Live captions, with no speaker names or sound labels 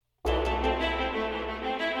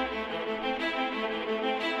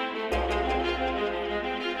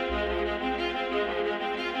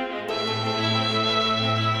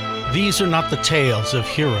These are not the tales of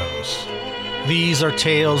heroes. These are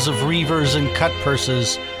tales of reavers and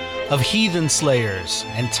cutpurses, of heathen slayers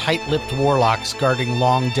and tight-lipped warlocks guarding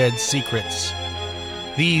long-dead secrets.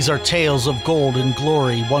 These are tales of gold and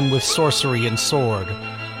glory won with sorcery and sword,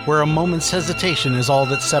 where a moment's hesitation is all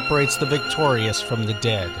that separates the victorious from the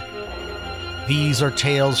dead. These are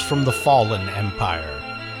tales from the fallen empire,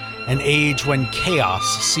 an age when chaos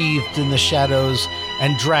seethed in the shadows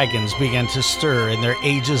and dragons began to stir in their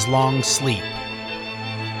ages-long sleep.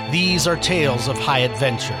 These are tales of high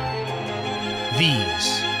adventure.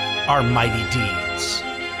 These are mighty deeds.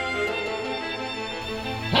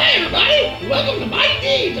 Hi, everybody! Welcome to Mighty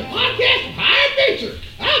Deeds, a podcast of high adventure.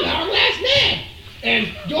 I'm Hourglass Ned, and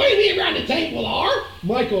joining me around the table are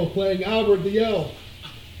Michael playing Albert the Elf.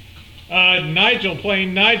 Nigel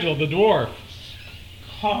playing Nigel the Dwarf.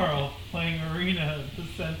 Carl playing Arena the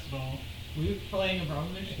Sentinel. We're playing a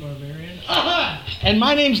Bromlish Barbarian. And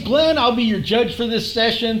my name's Glenn. I'll be your judge for this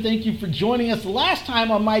session. Thank you for joining us. The last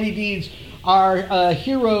time on Mighty Deeds, our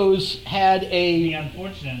heroes had The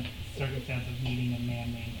unfortunate circumstance of meeting a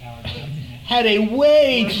man named Hourglass. had a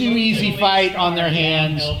way too easy fight on their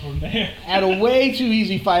hands. Had a way too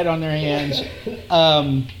easy fight on their hands,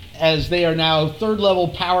 as they are now third-level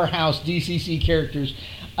powerhouse DCC characters.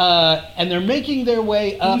 And they're making their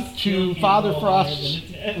way up to Father Frost's.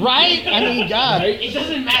 Right? I mean, God. It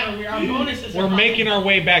doesn't matter. Our bonuses We're making our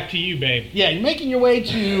way back to you, babe. Yeah, you're making your way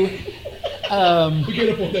to. We can't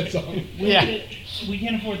afford that song. Yeah. We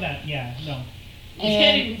can't afford that. Yeah, no. We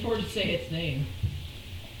can't even afford to say its name.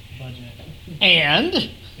 Budget.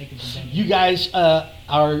 And you guys are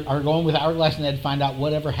going with Hourglass Ned to find out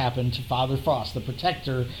whatever happened to Father Frost, the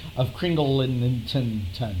protector of Kringleton.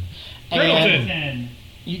 Kringleton.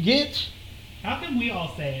 You get. How can we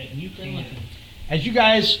all say it and you can't?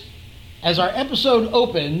 As our episode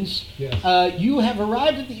opens, yes. You have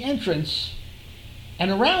arrived at the entrance,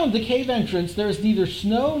 and around the cave entrance there is neither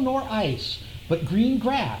snow nor ice, but green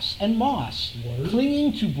grass and moss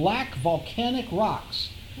clinging to black volcanic rocks.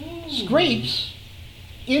 Ooh. Scrapes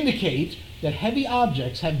indicate that heavy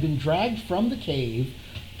objects have been dragged from the cave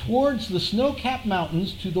towards the snow-capped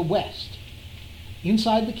mountains to the west.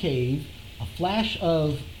 Inside the cave, a flash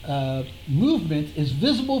of movement is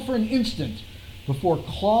visible for an instant before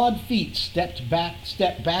clawed feet step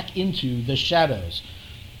back into the shadows.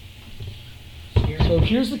 So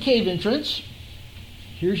here's the cave entrance.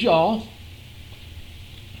 Here's y'all.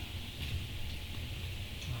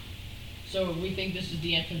 So we think this is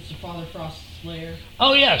the entrance to Father Frost's lair?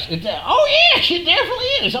 Oh yes, it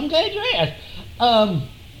definitely is. I'm glad you asked.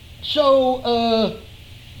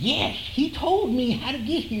 Yes, he told me how to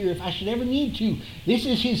get here if I should ever need to. This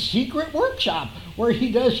is his secret workshop where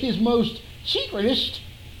he does his most secretest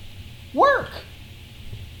work.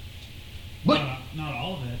 But not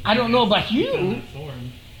all of it. I don't know about you. Sword.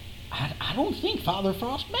 I don't think Father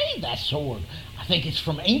Frost made that sword. I think it's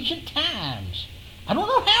from ancient times. I don't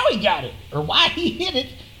know how he got it or why he hid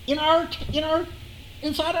it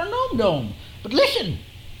inside our gnome dome. But listen,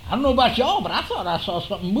 I don't know about y'all, but I thought I saw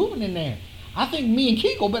something moving in there. I think me and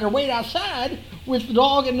Kiko better wait outside with the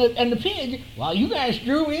dog and the pig while you guys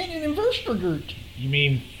drew in and Inverstergert. You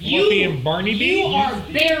mean Fluffy and Barnaby? You are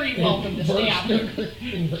very welcome to stay out here.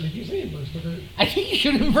 Did you say Inverstergert? I think you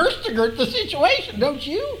should Inverstergert the situation, don't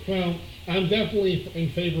you? Well, I'm definitely in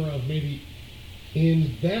favor of maybe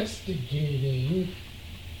investigating.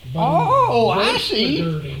 Oh, I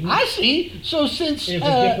see. So since it's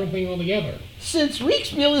a different thing altogether. Since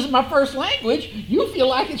Reekspiel isn't my first language, you feel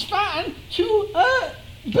like it's fine to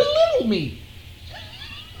belittle me.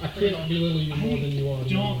 I can't belittle you more than you are. I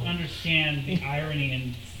don't understand the irony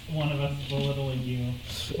in one of us belittling you,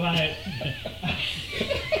 but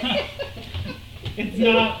it's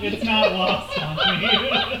not lost on me.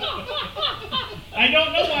 I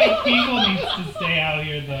don't know why Kiko needs to stay out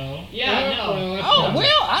here though. Yeah, no.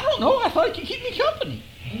 Well, I don't know. I thought you could keep me company.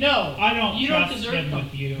 No, I don't you trust don't deserve him them.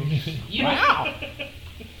 with you. Wow.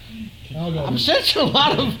 I'm sensing a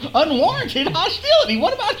lot of unwarranted hostility.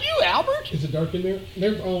 What about you, Albert? Is it dark in there?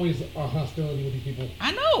 There's always a hostility with these people.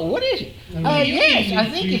 I know. What is it? Yes, I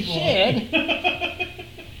think it said.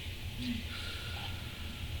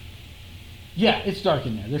 Yeah, it's dark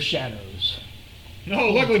in there. There's shadows. No,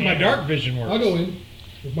 luckily my dark vision works. I'll go in.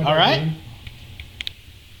 All right.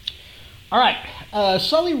 All right.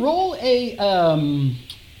 Sully, roll a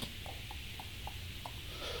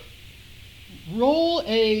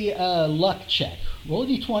luck check. Roll a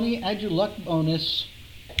d20, add your luck bonus.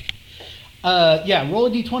 Roll a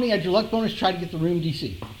d20, add your luck bonus, try to get the room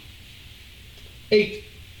DC. 8.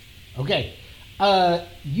 Okay.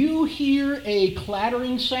 You hear a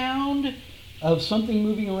clattering sound of something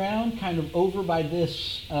moving around kind of over by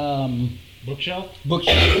this Bookshelf?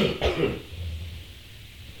 bookshelf.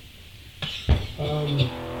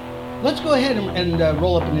 Let's go ahead and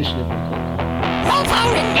roll up initiative. Roll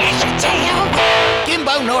for initiative!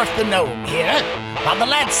 Gimbo North the Gnome here. While the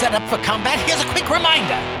lads set up for combat, here's a quick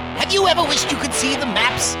reminder. Have you ever wished you could see the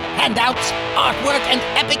maps, handouts, artwork, and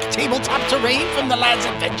epic tabletop terrain from the lads'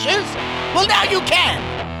 adventures? Well, now you can!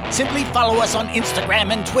 Simply follow us on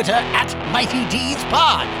Instagram and Twitter at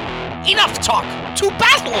MightyDsPod. Enough talk! To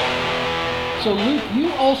battle! So, Luke,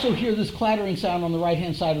 you also hear this clattering sound on the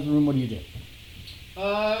right-hand side of the room. What do you do?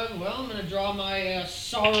 Well, I'm gonna draw my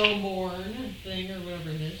Sorrow Morn thing or whatever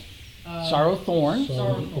it is. Sorrow Thorn.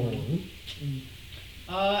 Sorrow Thorn. And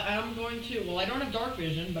I'm going to. Well, I don't have dark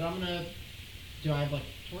vision, but I'm gonna. Do I have like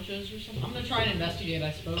torches or something? I'm gonna try and investigate.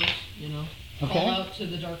 I suppose. You know. Okay. Call out to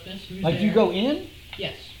the darkness. Who's Like there? you go in?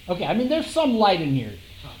 Yes. Okay, I mean, there's some light in here.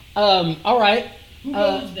 All right. Who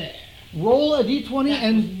goes there? Roll a d20 That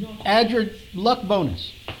and was not- add your luck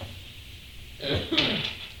bonus.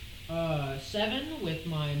 7 with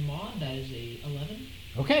my mod. That is a 11.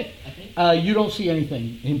 Okay. I think. You don't see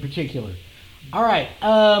anything in particular. All right.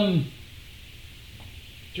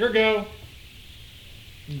 It's your go.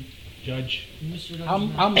 Judge. Mr.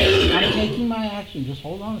 Dungeon I'm Master. taking my action. Just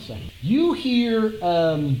hold on a second. You hear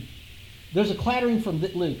there's a clattering from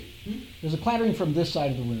Luke. There's a clattering from this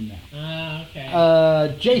side of the room now.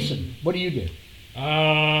 Okay. Jason, what do you do?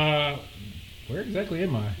 Where exactly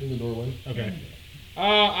am I? In the doorway. Okay.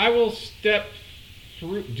 I will step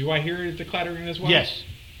through. Do I hear the clattering as well? Yes.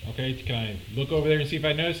 Okay, can I look over there and see if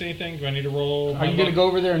I notice anything? Do I need to roll? Are you going to go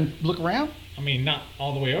over there and look around? I mean, not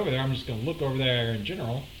all the way over there. I'm just going to look over there in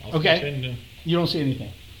general. I'll Okay. step in to- You don't see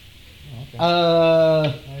anything. okay. Uh,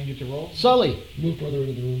 I didn't get to roll. Sully, Move further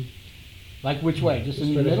into the room. like which way? Just in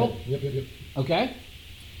the Straight middle? ahead. Yep. Okay.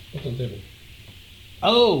 What's on the table?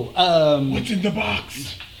 Oh, What's in the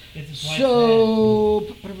box? It's a slight so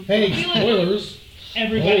Hey, feel like- spoilers!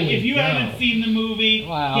 Everybody, Holy if you cow. haven't seen the movie,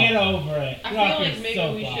 Wow. get over it. I Rock feel like is maybe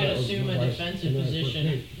so we far. should assume a Right. defensive And then position.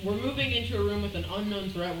 it's We're moving into a room with an unknown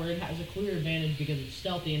threat where it has a clear advantage because it's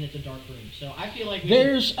stealthy and it's a dark room. So I feel like we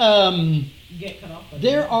there's could get cut off. By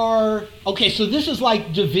there the- are okay. So this is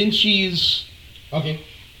like Da Vinci's Okay.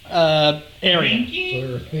 area, Pinky?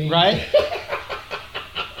 So there are right?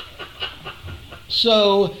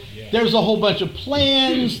 So there's a whole bunch of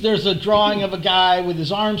plans. There's a drawing of a guy with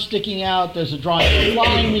his arm sticking out. There's a drawing of a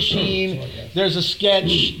flying machine. There's a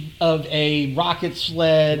sketch of a rocket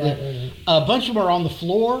sled. Right. A bunch of them are on the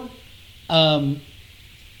floor.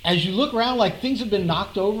 As you look around, like things have been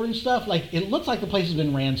knocked over and stuff. Like it looks like the place has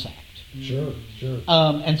been ransacked. Sure.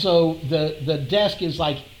 And so the desk is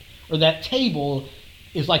like, or that table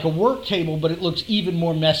is like a work table, but it looks even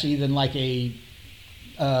more messy than like a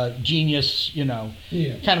genius,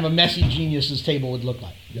 Yeah. kind of a messy genius's table would look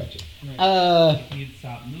like. Gotcha. If you'd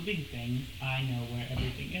stop moving things, I know where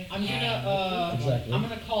everything is. I'm gonna Exactly. I'm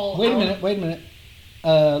gonna call. Wait a our-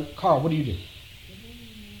 minute. Carl, what do you do?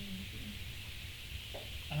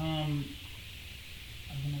 I'm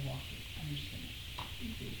gonna walk it. I'm just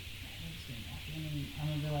gonna walk in and I'm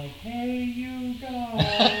gonna be like, hey, you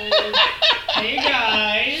guys. Hey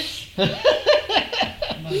guys.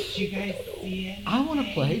 I'm like, you guys see it? I want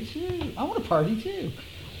to play too. I want to party too.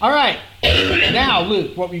 All right. Now,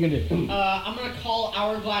 Luke, what were you going to do? I'm gonna call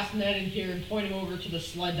Hourglass Ned in here and point him over to the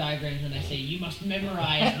sled diagrams, and I say, "You must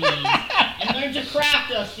memorize these and learn to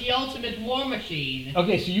craft us the ultimate war machine."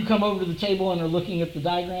 Okay, so you come over to the table and are looking at the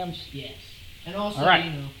diagrams. Yes, and also, All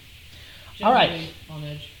right. All right. generally on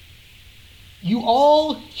edge. You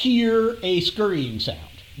all hear a scurrying sound.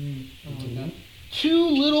 Oh my god. Two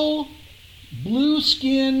little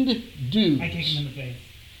blue-skinned dudes. I kick him in the face.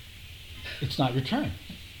 It's not your turn,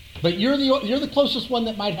 but you're the closest one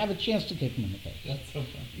that might have a chance to kick him in the face. That's so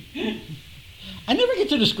funny. I never get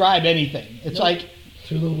to describe anything. It's like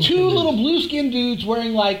Two two little blue-skinned dudes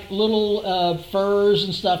wearing like little furs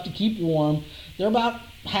and stuff to keep warm. They're about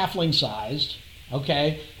halfling sized,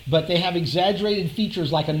 okay, but they have exaggerated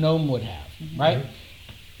features like a gnome would have, right?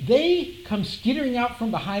 They come skittering out from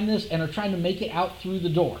behind this and are trying to make it out through the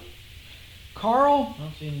door. Carl, I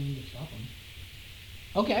don't see anything to stop him.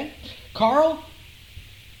 okay, Carl,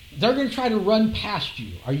 they're going to try to run past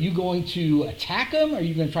you. Are you going to attack them? Are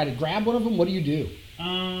you going to try to grab one of them? What do you do?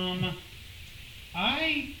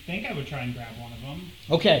 I think I would try and grab one of them.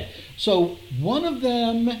 Okay, so one of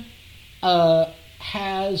them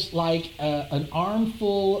has like an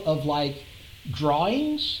armful of like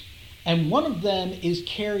drawings, and one of them is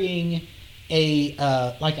carrying a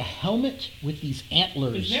like a helmet with these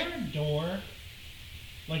antlers. Is there a door?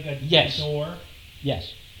 Like a Yes. door?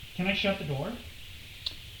 Yes. Can I shut the door?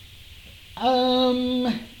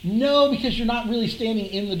 No, because you're not really standing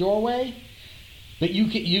in the doorway. But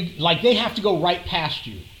they have to go right past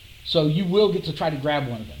you. So you will get to try to grab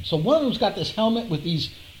one of them. So one of them's got this helmet with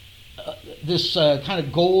this kind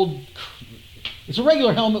of gold. It's a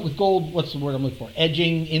regular helmet with gold. What's the word I'm looking for?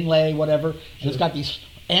 Edging, inlay, whatever. And it's got these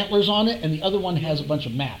antlers on it. And the other one has a bunch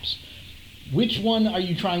of maps. Which one are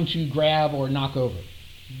you trying to grab or knock over?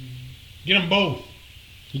 Get them both.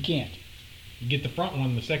 He can't. You get the front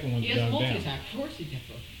one, the second one's He has down. multi-attack. Of course he can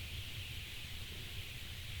both.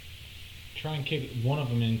 Try and kick one of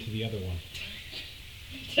them into the other one.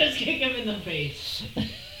 Just kick him in the face.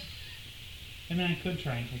 I mean, I could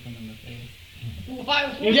try and kick him in the face.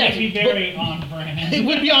 Why It would Yes, would be very on brand. It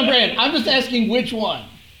would be on brand. I'm just asking which one.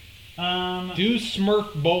 Do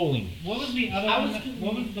Smurf bowling. What was the other I one? was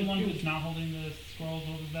What was the one who's not holding the scrolls?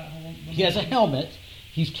 What was that whole? He has a helmet.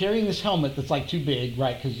 He's carrying this helmet that's like too big,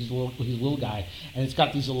 right? Because he's a little guy, and it's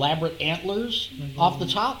got these elaborate antlers off the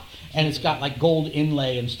top, and it's got like gold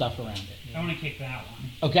inlay and stuff around it. I want to kick that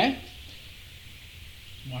one. Okay,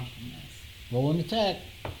 Watch the miss. roll an attack.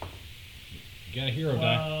 You got a hero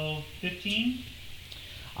die. 12, 15.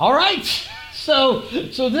 All right. So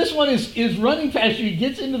this one is running past you. He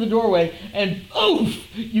gets into the doorway, and oof!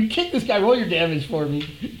 You kick this guy. Roll your damage for me.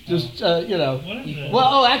 Just What is it?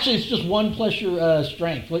 Well, actually, it's just 1 plus your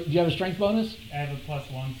strength. Do you have a strength bonus? I have a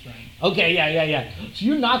 +1 strength. Okay, yeah. So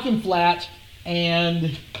you knock him flat,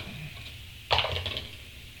 and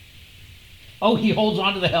he holds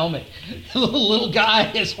onto the helmet. The little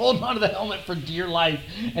guy is holding onto the helmet for dear life,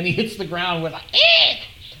 and he hits the ground with a.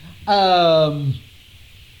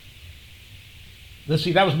 Let's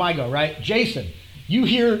see, that was my go, right? Jason, you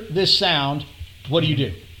hear this sound. What do you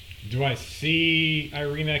do? Do I see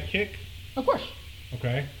Irina kick? Of course.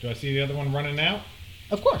 Okay. Do I see the other one running out?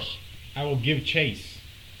 Of course. I will give chase.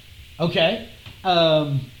 Okay.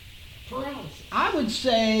 paralysis? I would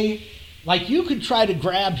say, like, you could try to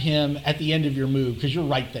grab him at the end of your move because you're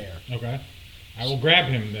right there. Okay. I will grab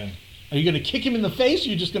him then. Are you going to kick him in the face or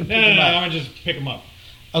are you just going to pick No, him up? I'm going to just pick him up.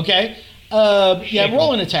 Okay. Shake Yeah,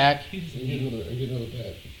 roll him. an attack. I get another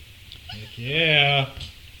pet. Heck yeah.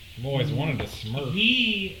 I've always wanted a Smurf.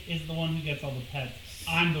 He is the one who gets all the pets.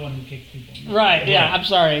 I'm the one who kicks people. Right, yeah, I'm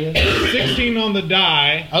sorry. 16 on the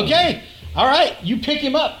die. Okay. All right, you pick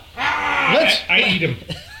him up. Let's I eat him.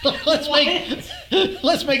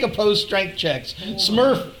 let's make opposed strength checks.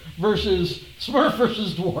 Smurf versus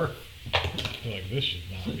dwarf. I feel like this should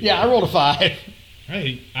not be. Yeah, I rolled a 5.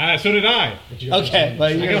 Hey, so did I. But you got Okay,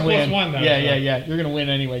 but you're I got gonna win. +1 though, Yeah. so. You're gonna win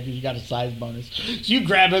anyway because you got a size bonus. So you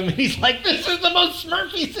grab him, and he's like, "This is the most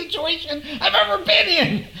Smurfy situation I've ever been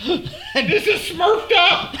in." And This is Smurfed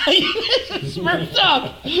up. this is Smurfed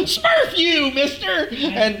up. Smurf you, Mister.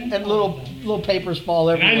 And little papers fall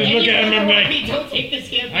And I everywhere. just look at him and I'm like, Don't take this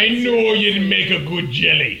campaign I know you didn't make a good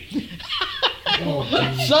jelly. Oh,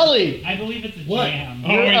 geez. Sully, I believe it's a What? jam.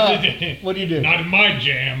 Oh, is it? what do you do? Not in my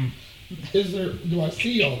jam. Do I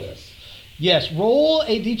see all this? Yes, roll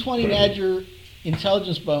a d20 and add your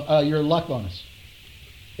intelligence, your luck bonus.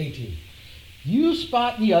 18. You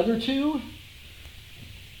spot the other two,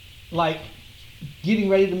 like getting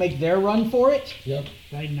ready to make their run for it. Yep.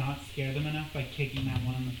 Did I not scare them enough by kicking that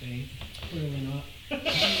one in the face? Clearly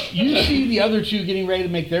not. You see the other two getting ready to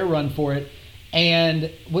make their run for it,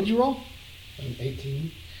 and what'd you roll? I'm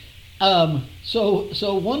 18.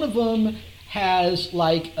 So one of them has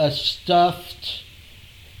like a stuffed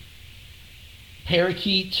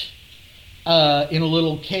parakeet in a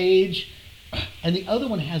little cage, and the other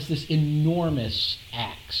one has this enormous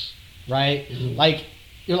axe, right? Mhm. Like,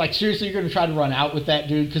 you're like, seriously, you're going to try to run out with that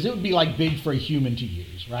dude? Because it would be like big for a human to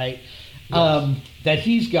use, right? Yes. That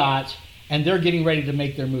he's got, and they're getting ready to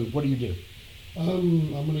make their move. What do you do?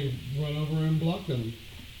 I'm going to run over and block them.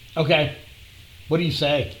 Okay. What do you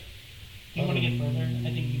say? Do you want to get further? I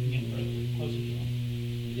think you can get further, closer to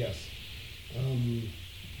him. Yes.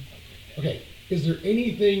 Okay. Is there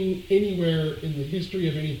anything anywhere in the history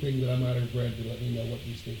of anything that I might have read to let me know what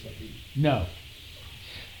these things might be? No.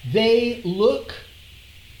 They look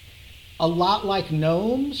a lot like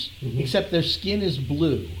gnomes, Mhm. except their skin is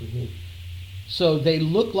blue. Mhm. So they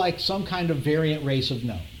look like some kind of variant race of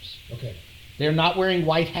gnomes. Okay. They're not wearing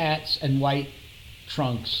white hats and white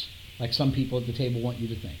trunks like some people at the table want you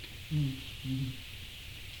to think. I Can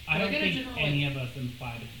I don't get a think general, any of us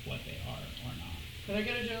implied what they are or not. Could I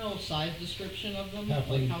get a general size description of them? Halfling.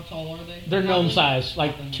 Like, how tall are they? They're gnome size,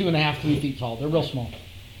 like Halfling. 2.5, 3 feet tall. They're real small.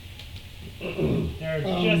 They're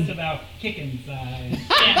just about kicking size.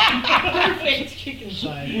 Yeah, perfect kicking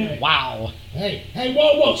size. Right. Wow. Hey,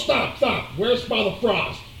 whoa, stop. Where's Father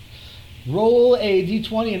Frost? Roll a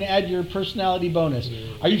d20 and add your personality bonus.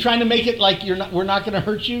 Are you trying to make it like we're not going to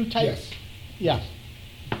hurt you type? Yes.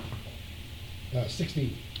 Yeah.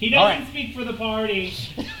 16. He doesn't All right. speak for the party.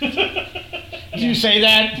 Do you say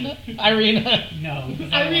that, Irina? No.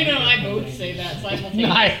 because Irina and don't I like both it. say that simultaneously.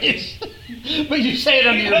 Nice. But you say it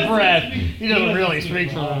under your breath. He doesn't really speak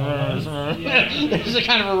for Yeah. There's a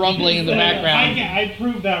kind of a rumbling in the background. I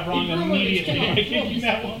proved that wrong You ruined it. immediately. Come on, I gave you close.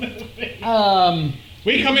 that one in the face.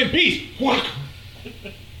 We come in peace. Whack.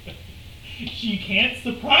 She can't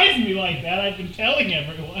surprise me like that. I've been telling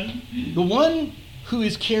everyone. The one who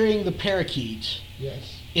is carrying the parakeet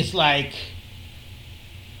Yes. is like,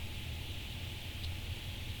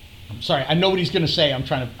 I'm sorry, I know what he's going to say. I'm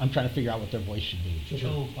trying to figure out what their voice should be. Sure.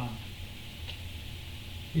 Oh, fine.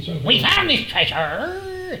 He's trying to We found this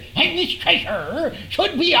treasure, and this treasure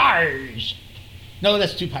should be ours. No,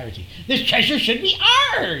 that's too piratey. This treasure should be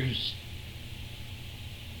ours.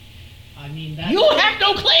 I mean, that You have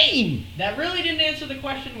no claim. that really didn't answer the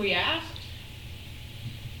question we asked.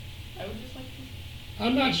 I would just like to...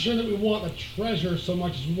 I'm not sure that we want the treasure so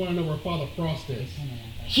much as we want to know where Father Frost is.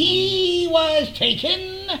 He was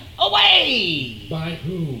taken away. By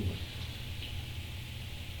whom?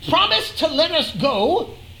 Promise to let us go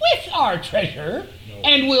with our treasure.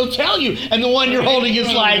 And we'll tell you. And the one you're holding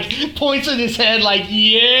is like, points at his head like,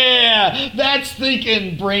 yeah, that's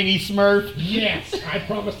thinking, brainy smurf. Yes, I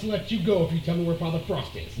promise to let you go if you tell me where Father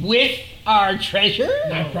Frost is. With our treasure?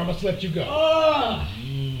 I promise to let you go. Oh!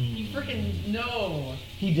 You freaking know.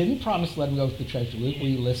 He didn't promise to let him go with the treasure. Luke, were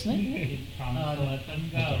you listening? He promised to let them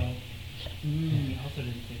go. He also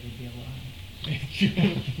didn't say they'd be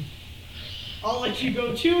alive. I'll let you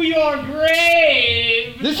go to your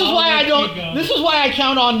grave. This is I'll why I let you don't. go. This is why I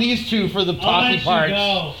count on these two for the I'll talky let parts. you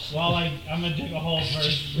go while I'm gonna dig a hole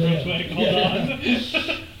first, real quick. Hold on.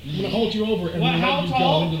 I'm going to hold you over and What, let how you go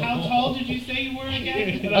tall? into the How hole. tall did you say you were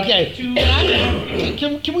again? Okay.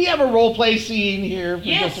 2. Can we have a role play scene here for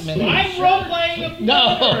Yes, just a minute? I'm role playing a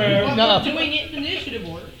No. murderer. But No. we're doing it in initiative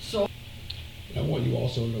order. So I want you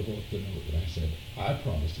also to know both to know that I said, I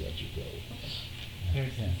promise to let you go. Very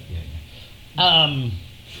sensitive.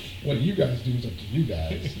 What you guys do is up to you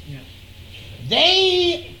guys.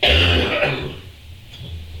 They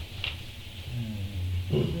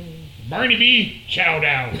Barnaby, chow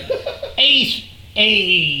down.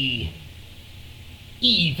 a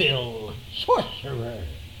evil sorcerer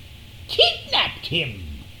kidnapped him.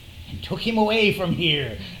 And took him away from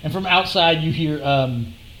here. And from outside you hear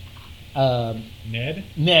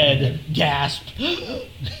Ned? gasp.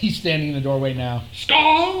 He's standing in the doorway now.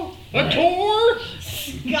 Skull? A tour?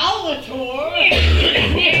 Skeletor.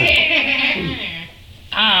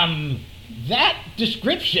 That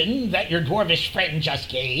description that your dwarvish friend just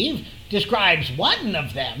gave describes one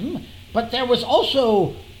of them, but there was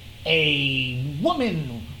also a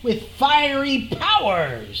woman with fiery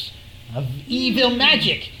powers of evil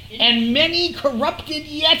magic and many corrupted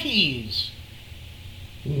yetis.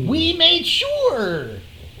 We made sure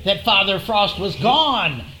that Father Frost was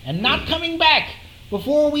gone and not coming back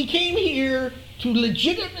before we came here to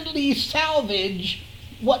legitimately salvage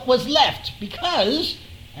what was left because,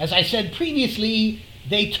 as I said previously,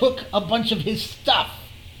 they took a bunch of his stuff.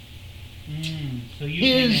 So you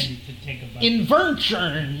came His in to take a bunch.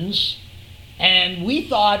 inventions, and we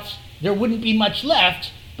thought there wouldn't be much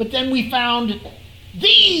left, but then we found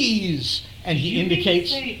these, and he You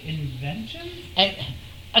indicates. didn't say inventions? And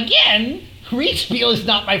again, Reedspiel is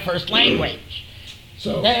not my first language.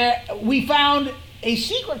 So, We found a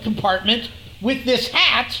secret compartment with this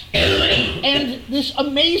hat and this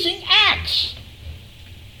amazing axe.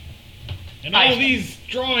 And all these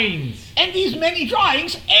drawings. And these many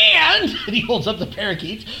drawings, and he holds up the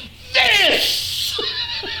parakeet. This!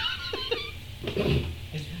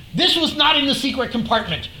 This was not in the secret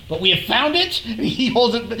compartment, but we have found it. And he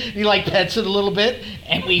holds it, he like pets it a little bit,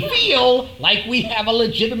 and we feel like we have a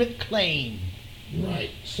legitimate claim. right,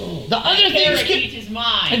 so, The other things Parakeet can, is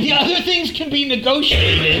mine. and the other things can be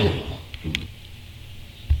negotiated.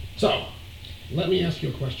 so, let me ask you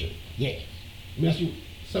a question. Yeah. Let me ask you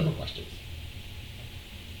several questions.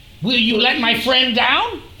 Will you let my friend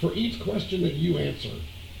down? For each question that you answer,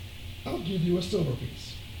 I'll give you a silver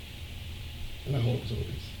piece. And I hold a silver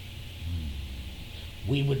piece.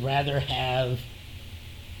 We would rather have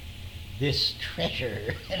this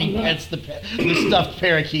treasure. And he I'm not- pets the stuffed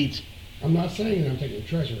parakeet. I'm not saying that I'm taking the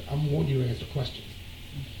treasure. I'm wanting you to answer questions.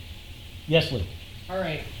 Yes, Luke. All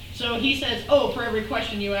right. So he says, "Oh, for every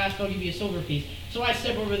question you ask, I'll give you a silver piece." So I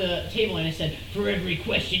step over the table and I said, "For every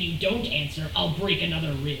question you don't answer, I'll break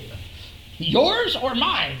another rib." Yours or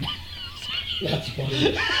mine? That's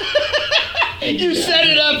funny. You set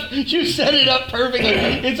it up. You set it up perfectly.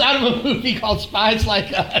 It's out of a movie called Spies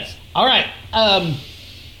Like Us. All right.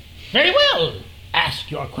 Very well.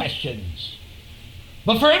 Ask your questions.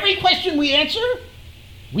 But for every question we answer,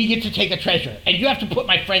 we get to take a treasure, and you have to put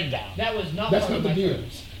my friend down. That was not That's part not of the my deal.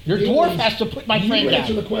 friends. Your The deal dwarf is has to put my friend You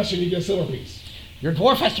answer down. the question, you get a silver piece. Your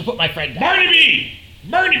dwarf has to put my friend down. Barnaby!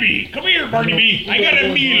 Barnaby! Come here, Barnaby! I got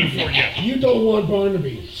a meal for you. You don't want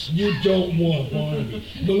Barnaby. You don't want Barnaby.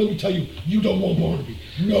 No, let me tell you, you don't want Barnaby.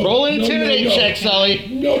 No. Roll an no, intimidate no. check, Sully.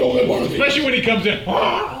 No, don't get Barnaby. Especially when he comes in.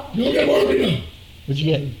 You don't get Barnaby, no. What'd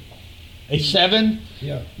you get? A 7?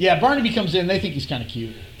 Yeah. Yeah, Barnaby comes in. They think he's kind of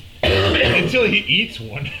cute. Until he eats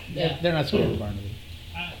one. Yeah. They're not scared of Barnaby.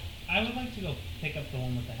 I would like to go pick up the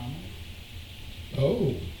one with the helmet.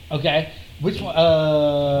 Oh. Okay. Which one?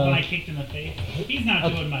 When I kicked in the face. He's not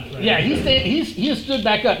doing much, right? Yeah, he has stood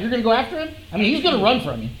back up. You're going to go after him? I mean, he's going to run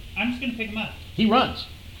from you. I'm just going to pick him up. He runs.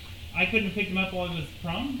 I couldn't have picked him up while he was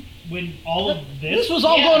prone? When all of this... This was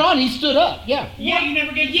all Yeah. going on. He stood up. Yeah. Yeah, you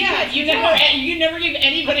never gave me a Yeah, chance you to never talk. you never give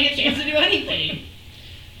anybody a chance to do anything.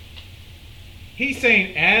 He's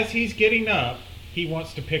saying as he's getting up, he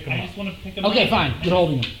wants to pick him I up. just want to pick him up. Okay, fine. You're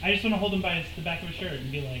holding him. I just want to hold him by the back of his shirt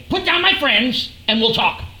and be like, Put down my friends, and we'll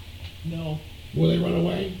talk. no. Will they run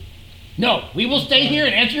away? No, we will stay here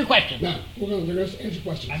and answer your questions. No. They're going to answer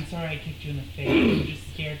questions. I'm sorry I kicked you in the face. You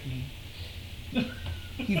just scared me.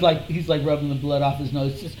 He's like rubbing the blood off his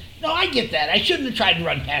nose. Just, no, I get that. I shouldn't have tried to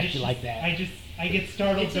run past It's you just- like that. I get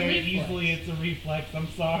startled It's a very reflex. easily. It's a reflex. I'm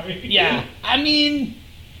sorry. Yeah, I mean,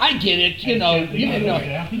 I get it. You I know, gently you put didn't know. him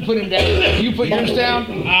down. You put him down. You put yours down.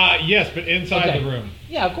 Yes, but inside Okay. the room.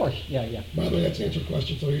 Yeah, of course. Yeah, yeah. By the way, that's answer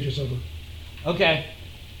questions, so here's your silver. Okay.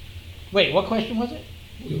 Wait, what question was it?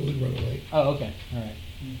 Will they run away? Oh, okay. All right.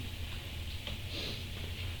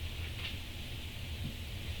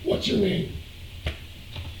 What's your name?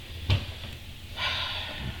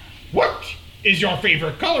 What is your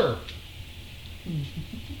favorite color?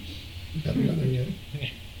 Haven't got there yet.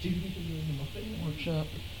 Workshop.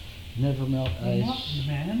 Never melt What, ice.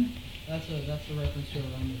 man? That's a reference to a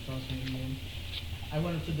random Frostmaiden game. I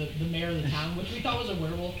went up to the mayor of the town, which we thought was a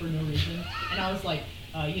werewolf for no reason, and I was like,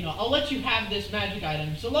 I'll let you have this magic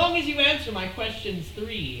item so long as you answer my questions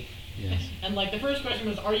 3. Yes. And like the first question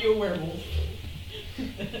was, are you a werewolf?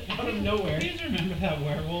 Out of nowhere. Please remember that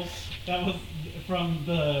werewolf. That was from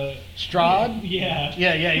the... Strahd? Yeah.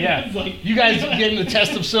 Yeah. It's like- You guys gave him the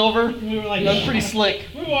test of silver? We were like... That was pretty slick.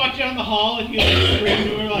 We walked down the hall and he like screamed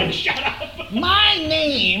and we were like, shut up! My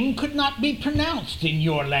name could not be pronounced in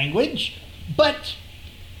your language, but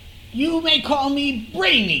you may call me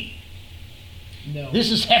Brainy. No. This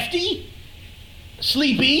is Hefty,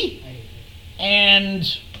 Sleepy, I hate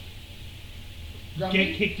and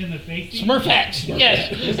Get kicked in the face. Smurfax.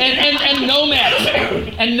 Yes, and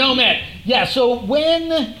Nomad. And Nomad. Yeah, so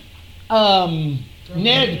when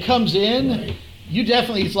Ned comes in, you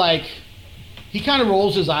definitely, it's like, he kind of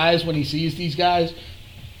rolls his eyes when he sees these guys.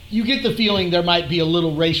 You get the feeling there might be a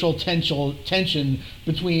little racial tension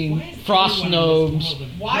between Why is frost everyone in this gnomes world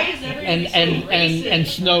a- Why is everybody and so racist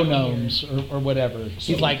snow around here? gnomes or whatever.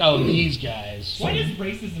 He's like, oh, these guys. Why does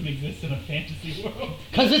racism exist in a fantasy world?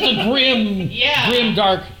 Because it's a grim, Yeah. grim,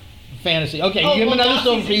 dark fantasy. Okay, Oh, give him well, another Nazis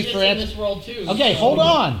silver piece exist for in answer. this world too. Okay, so- hold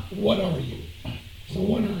on. What are you? So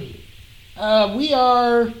what are you? We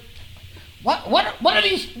are. What are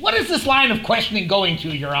these? What is this line of questioning going to,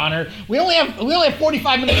 Your Honor? We only have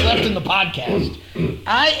 45 minutes left in the podcast.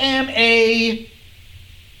 I am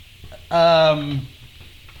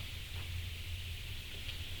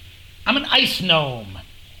I'm an ice gnome.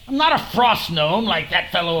 I'm not a frost gnome like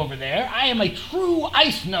that fellow over there. I am a true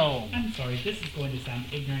ice gnome. I'm sorry, this is going to sound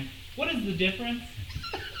ignorant. What is the difference?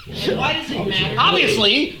 And why does it matter?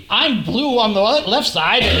 Obviously, I'm blue on the left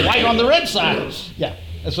side and white on the red side. Yeah,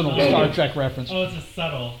 that's an old Star Trek reference. Oh, it's a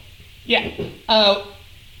subtle. Yeah.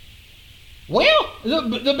 Well,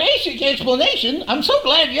 the basic explanation, I'm so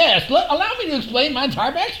glad you asked. Allow me to explain my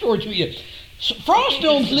entire backstory to you. Frost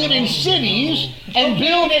gnomes live in cities and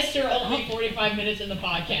build... Mr. Only 45 minutes in the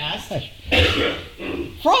podcast.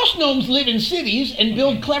 Frost gnomes live in cities and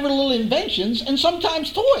build clever little inventions and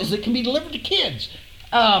sometimes toys that can be delivered to kids.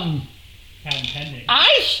 Patent pending.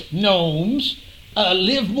 Ice gnomes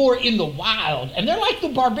live more in the wild, and they're like the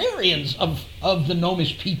barbarians of the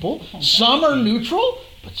gnomish people. Some are neutral,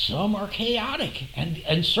 but some are chaotic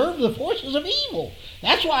and serve the forces of evil.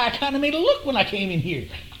 That's why I kind of made a look when I came in here.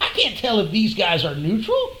 I can't tell if these guys are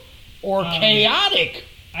neutral or chaotic.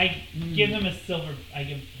 I give him a silver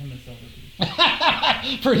piece.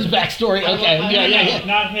 For his backstory, okay, yeah.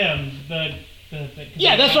 Not him.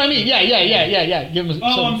 Yeah, that's what I mean. Yeah. Give him. Oh,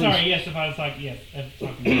 I'm something. sorry. Yes, if I was like, yes. If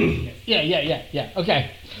talking about yes. Yeah.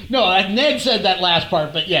 Okay. No, Ned said that last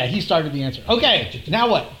part, but yeah, he started the answer. Okay, now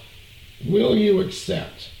what? Will you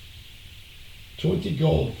accept 20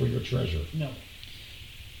 gold for your treasure? No.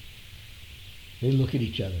 They look at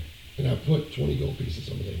each other. And I put 20 gold pieces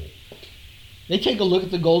on the table. They take a look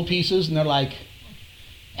at the gold pieces and they're like,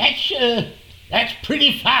 that's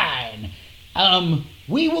pretty fine.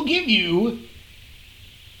 We will give you,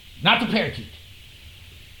 not the parakeet.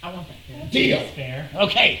 I want that. Yeah. Deal. That's fair.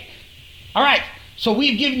 Okay. All right. So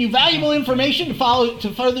we've given you valuable information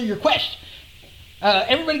to further your quest.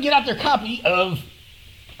 Everybody get out their copy of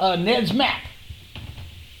Ned's map.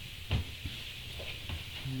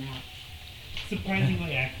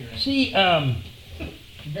 Surprisingly accurate. See,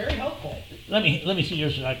 Very helpful. let me see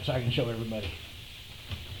yours so I can show everybody.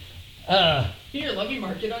 Here, let me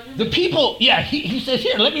mark it on your The people, yeah, he says,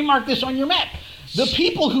 here, let me mark this on your map. The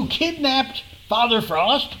people who kidnapped Father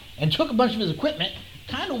Frost and took a bunch of his equipment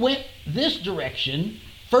kind of went this direction,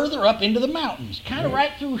 further up into the mountains, kind of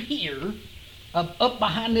right through here, up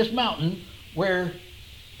behind this mountain where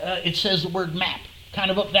it says the word map, kind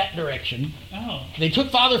of up that direction. Oh. They took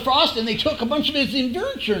Father Frost and they took a bunch of his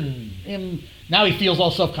invention. Now he feels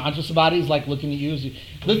all self-conscious about it. He's like looking at you.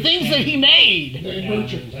 The things that he made. The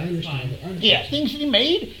inventions, I understand. Yeah, things that he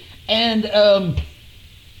made. And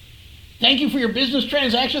thank you for your business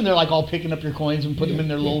transaction. They're like all picking up your coins and put them in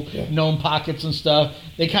their little gnome pockets and stuff.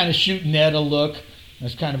 They kind of shoot Ned a look.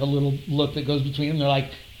 There's kind of a little look that goes between them. They're like,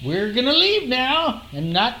 we're going to leave now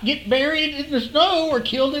and not get buried in the snow or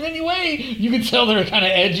killed in any way. You can tell they're kind of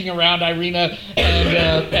edging around Irina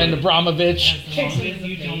and Abramovich. As long as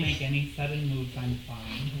you don't make any sudden moves, I'm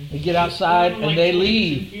fine. They get outside and they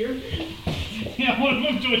leave. Yeah, one of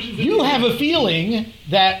them twitches. You have a feeling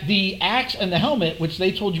that the axe and the helmet, which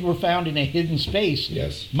they told you were found in a hidden space,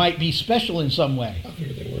 Yes. might be special in some way. I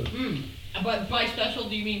figured they were. But by special,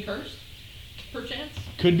 do you mean cursed? Perchance?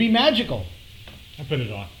 Could be magical. I put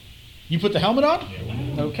it on. You put the helmet on?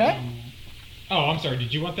 Yeah. Okay. Oh, I'm sorry.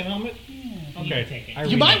 Did you want the helmet? Okay. take it.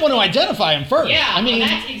 You might want to identify him first. Yeah, I mean,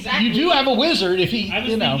 that's exactly- you do have a wizard if he, I was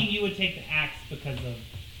you know. thinking you would take the axe because of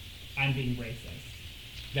I'm being racist.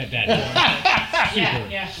 That.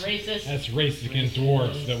 Yeah, racist. That's racist against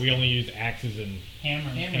dwarves that we only use axes and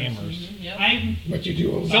Hammers. hammers. Mhm, yep. I'm But you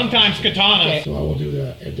do. Sometimes katanas. Okay. So I will do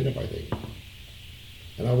the identify thing.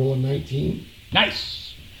 And I roll a 19.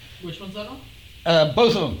 Nice. Which one's that on?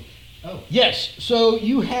 Both of them. Oh. Yes. So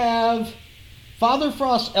you have Father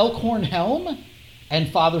Frost's Elkhorn helm and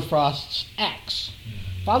Father Frost's axe.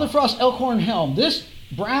 Father Frost's Elkhorn helm. This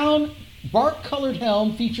brown bark-colored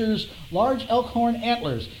helm features large elkhorn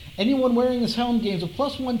antlers. Anyone wearing this helm gains a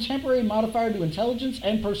 +1 temporary modifier to intelligence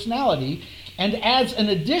and personality, and adds an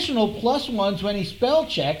additional +1 to any spell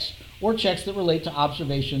checks or checks that relate to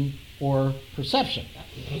observation or perception.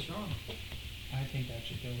 That's really strong. I think I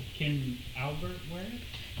should go. Can Albert wear it?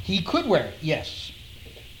 He could wear it, yes.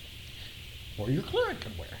 Or your cleric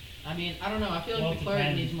could wear it. I mean, I don't know. I feel like Well, the cleric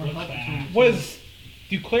depends. needs more What's help. that? between-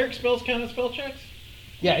 Do cleric spells count as spell checks?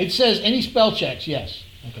 Yeah, it says any spell checks, yes.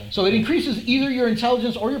 Okay. So it increases either your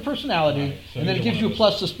intelligence or your personality, Right, so and then it either gives one you of a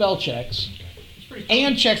plus to spell checks, It's pretty strong.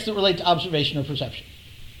 and checks that relate to observation or perception.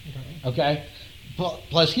 Okay?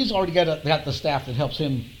 Plus, he's already got the staff that helps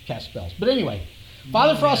him cast spells. But anyway,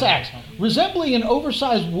 Father Frost's axe. Resembling an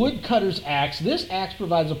oversized woodcutter's axe, this axe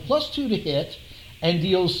provides a +2 to hit and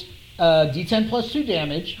deals D10 +2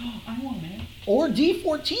 damage, I want it. or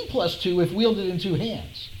D14 +2 if wielded in two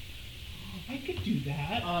hands. I could do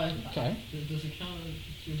that. Okay. Does it count as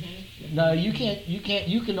two hands? No, you can't. You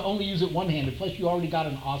can only use it one-handed. Plus, you already got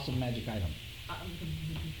an awesome magic item.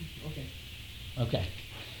 Okay. Okay.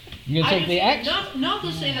 You gonna take the axe? Not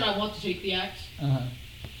to say that I want to take the axe. Uh-huh.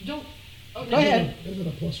 Don't. Okay. Go ahead. Is it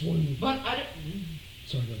a +1? But I don't.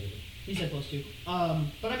 Sorry, go ahead. He said +2.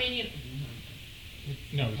 But I mean,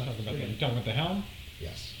 No, he's talking about that. You're talking about the helm?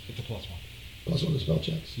 Yes. It's a +1. +1 to spell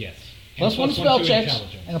checks. Yes. Plus And one +1 spell to checks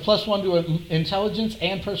intelligence. and a +1 to intelligence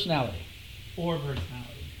and personality. Or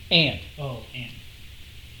personality. And Oh, and.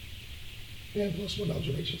 And +1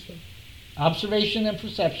 observation stuff. observation and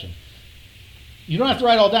perception. You don't have to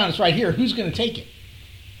write it all down. It's right here. Who's going to take it?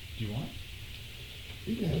 Do you want?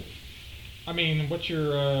 You can have it. I mean, what's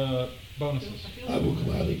your bonuses? I will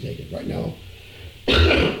gladly take it. Right now,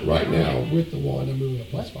 with the wand, I'm moving a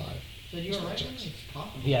 +5. so you're right. It's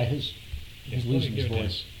coughing. Yeah, he's Yes, losing give his it to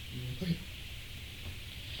voice.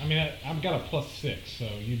 I mean, I've got a +6, so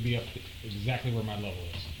you'd be up to exactly where my level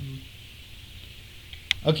is.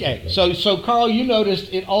 Okay, so Carl, you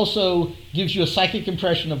noticed it also gives you a psychic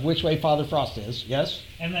impression of which way Father Frost is, yes?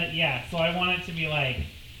 And that, yeah, so I want it to be like,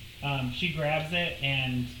 she grabs it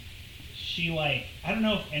and she like, I don't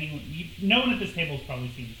know if anyone, no one at this table has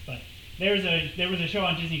probably seen this, but there was a show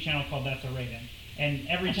on Disney Channel called That's a Raven, and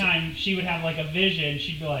every time she would have like a vision,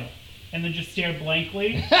 she'd be like, and then just stare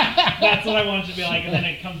blankly. That's what I want it to be like, and then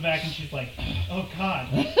it comes back and she's like, oh God.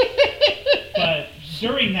 But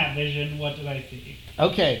during that vision, what did I see?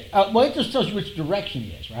 Okay, well, it just tells you which direction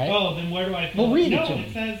he is, right? Oh, then where do I? Well, read it no, to it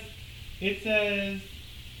me. says.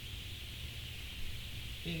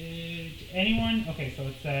 Anyone? Okay, so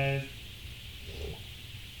it says.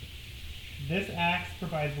 This axe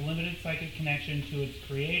provides a limited psychic connection to its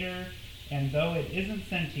creator, and though it isn't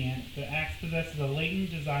sentient, the axe possesses a latent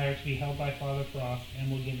desire to be held by Father Frost and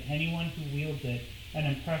will give anyone who wields it an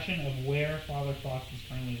impression of where Father Frost is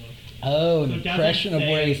currently located. Oh, an So it doesn't impression of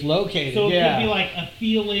where he's located. So it yeah. could be like a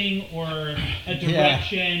feeling or a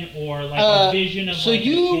direction or like a vision of so like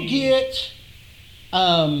you a get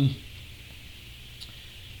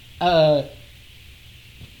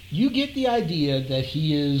you get the idea that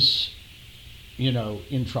he is,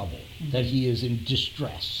 in trouble, that he is in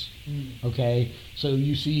distress. Okay, so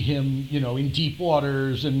you see him, in deep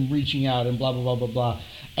waters and reaching out and blah blah blah blah blah,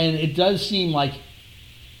 and it does seem like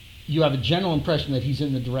you have a general impression that he's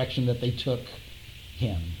in the direction that they took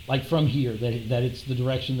him, like from here, that it's the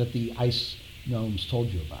direction that the ice gnomes told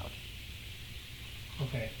you about.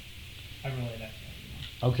 Okay, I relay that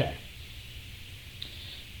to everyone. Okay.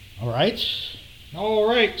 All right. All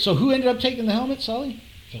right. So who ended up taking the helmet, Sully?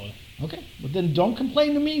 Sully. Okay. Well, then don't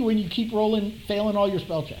complain to me when you keep failing all your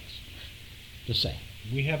spell checks. Just say.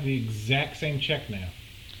 We have the exact same check now.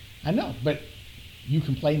 I know, but you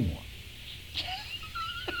complain more.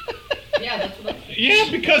 Yeah, that's what I'm saying.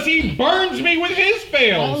 Yeah, because he burns me with his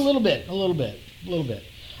fails. A little bit.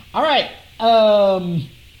 All right.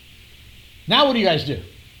 Now what do you guys do?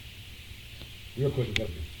 Real quick, what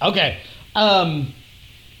Okay.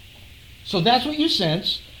 So that's what you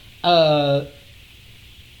sense. It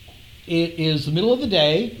is the middle of the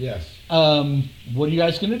day. Yes. What are you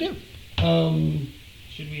guys going to do?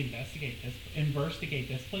 Should we investigate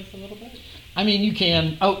this place a little bit? I mean, you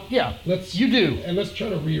can. Oh, yeah. You do. And let's try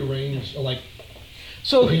to rearrange,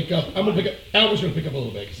 So pick up. I'm gonna pick up. Albert's gonna pick up a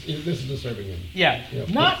little bit. 'Cause this is disturbing him. yeah,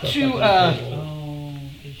 not put stuff to. back on the table. Oh,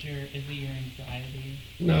 is it your anxiety?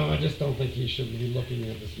 No, I just don't think he should be looking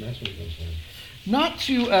at this mess when he comes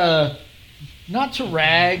home. Not to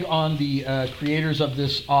rag on the creators of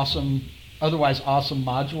this otherwise awesome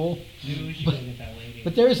module. Maybe we should go get that lady.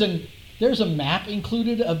 But there's a map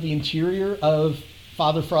included of the interior of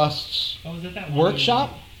Father Frost's is it that one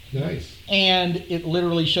workshop, Nice. and it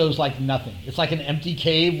literally shows like nothing. It's like an empty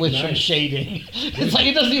cave with some Nice. shading. It's like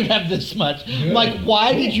it doesn't even have this much. Good. Like,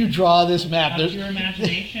 why did you draw this map? That's your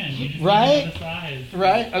imagination. You just Right? know the size.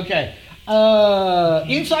 Right? Okay.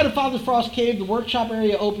 Inside of Father Frost Cave, the workshop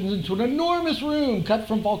area opens into an enormous room cut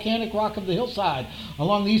from volcanic rock of the hillside.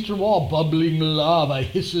 Along the eastern wall, bubbling lava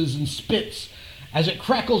hisses and spits as it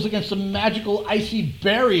crackles against a magical icy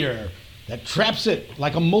barrier that traps it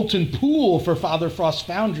like a molten pool for Father Frost's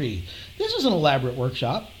foundry. This is an elaborate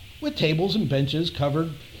workshop with tables and benches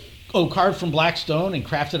carved from black stone and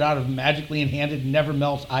crafted out of magically enhanced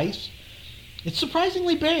never-melt ice. It's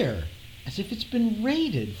surprisingly bare, as if it's been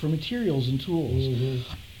raided for materials and tools.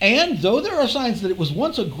 Mm-hmm. And though there are signs that it was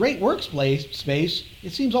once a great workspace,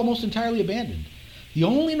 it seems almost entirely abandoned. The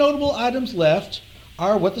only notable items left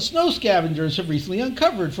are what the snow scavengers have recently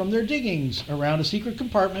uncovered from their diggings around a secret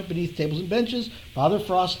compartment beneath tables and benches, Father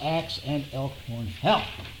Frost's axe, and Elkhorn Helm.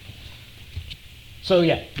 So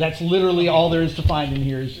yeah, that's literally all there is to find in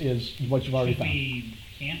here is what you've already Should found. we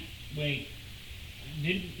camp? Wait.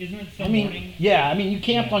 Isn't it still I mean, morning? yeah, you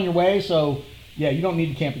camped Yeah. on your way, so yeah, you don't need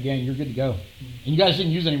to camp again. You're good to go. And you guys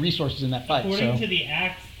didn't use any resources in that fight, According so. to the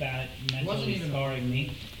axe that Wasn't mentally even scarring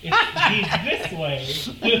me, he's this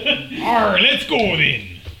way. Alright, let's go then.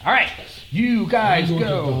 All right, you guys I'm going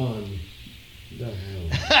go. to Dawn. The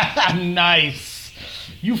hell. Nice.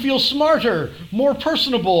 You feel smarter, more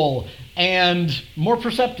personable, and more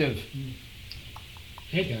perceptive.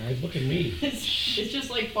 Hey guys, look at me. It's just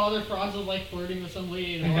like Father Frost is like flirting with some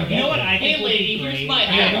lady. And You know what I think Hey would lady, be here's great? my I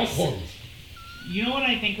have axe. Elkhorns. You know what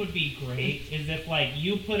I think would be great is if like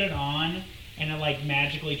you put it on and it like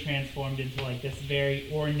magically transformed into like this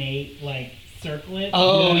very ornate like circlet.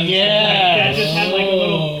 Oh, Like, yeah. that just had like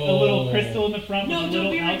a little crystal in the front No, with a don't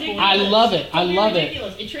little be outline. ridiculous. I love it. I Don't be love it.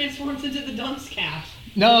 ridiculous. It transforms into the dunce cat.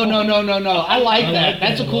 No. I like that.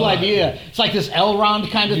 That's a cool idea. It's like this Elrond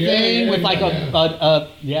kind of thing with like a That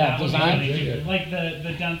would be design. really good. Like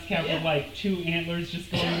the dunce cap with like 2 antlers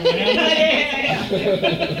just going around.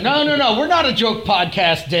 No. We're not a joke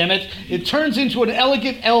podcast, damn it. It turns into an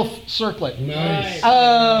elegant elf circlet. Nice.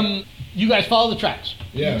 You guys follow the tracks.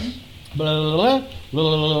 Yes. Blah, blah, blah,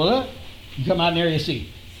 blah, blah, blah. You come out in area C.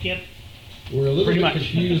 Skip. We're a little Pretty bit much.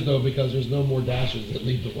 confused though because there's no more dashes that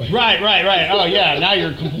lead the way. Right. Oh yeah, now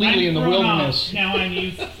you're completely in the thrown wilderness. off. Now I'm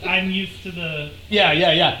used to the.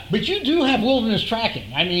 Yeah. But you do have wilderness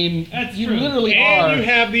tracking. I mean, That's you true. literally And are. you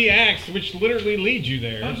have the axe, which literally leads you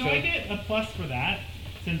there. Oh, do so- I get a plus for that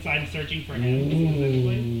since I'm searching for him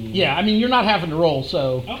specifically? Yeah, I mean, you're not having to roll,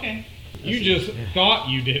 so. Okay. You just thought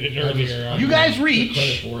you did it earlier. You guys Credit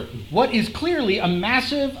reach for it. what is clearly a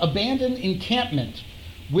massive abandoned encampment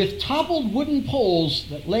with toppled wooden poles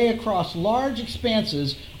that lay across large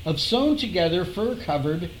expanses of sewn together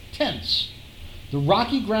fur-covered tents. The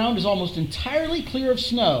rocky ground is almost entirely clear of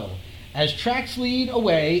snow as tracks lead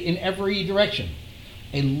away in every direction.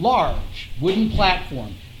 A large wooden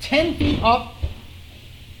platform, 10 feet off.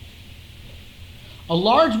 A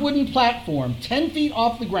large wooden platform 10 feet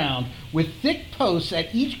off the ground with thick posts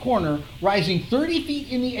at each corner rising 30 feet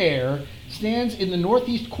in the air stands in the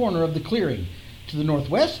northeast corner of the clearing. To the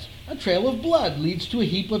northwest, a trail of blood leads to a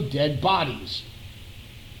heap of dead bodies.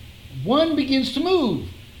 One begins to move,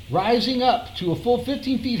 rising up to a full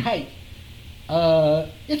 15 feet height.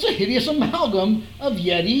 It's a hideous amalgam of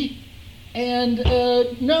Yeti and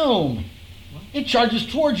gnome. It charges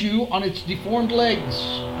towards you on its deformed legs.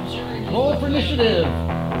 Roll for initiative.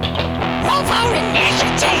 Roll for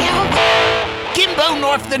initiative! Gimbo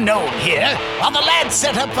North the Gnome here. While the lads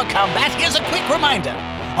set up for combat, here's a quick reminder.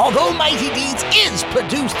 Although Mighty Deeds is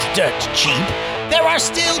produced dirt cheap, there are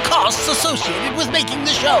still costs associated with making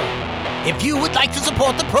the show. If you would like to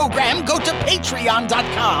support the program, go to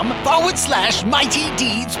patreon.com/Mighty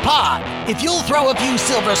Deeds Pod. If you'll throw a few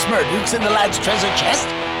silver smurdukes in the lad's treasure chest,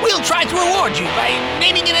 we'll try to reward you by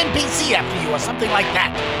naming an NPC after you or something like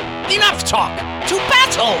that. Enough talk! To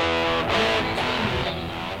battle!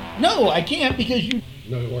 No, I can't because you.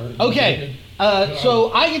 No, you weren't. Okay,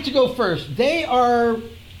 so I get to go first. They are.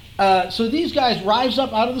 So these guys rise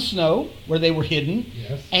up out of the snow where they were hidden,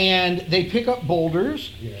 Yes. and they pick up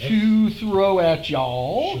boulders Yes. to throw at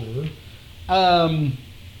y'all. Sure.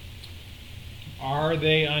 Are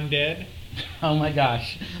they undead? Oh my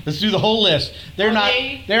gosh! Let's do the whole list. They're Are not.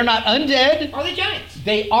 they- They're not undead. Are they giants?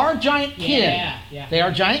 They are giant kin. Yeah. They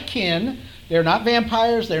are giant kin. They're not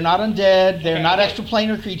vampires. They're not undead. They're Okay. not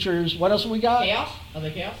extraplanar creatures. What else have we got? Chaos? Are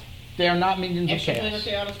they chaos? They are not minions of Extraplanar chaos.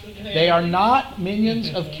 chaos? They are not minions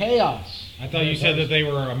of chaos. I thought you said that they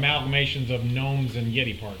were amalgamations of gnomes and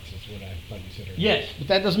yeti parts. That's what I thought you said earlier. Yes, but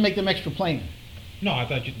that doesn't make them extraplanar. No, I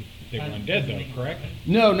thought they were undead though, correct?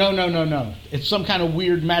 No. It's some kind of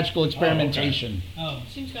weird magical experimentation. Oh.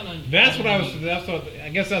 Seems kind of. That's what I was. I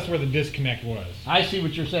guess that's where the disconnect was. I see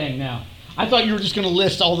what you're saying now. I thought you were just going to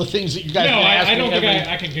list all the things that you guys No, were asking. I don't think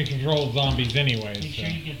every- I can control zombies anyways. Make sure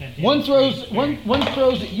So. you get that. One throws damage one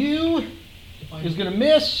throws at you is going to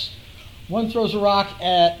miss. One throws a rock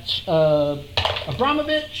at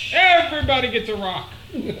Abramovich. Everybody gets a rock.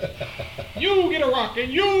 You get a rock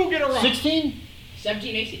and you get a rock. 16.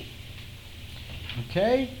 17 AC.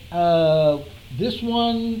 Okay. This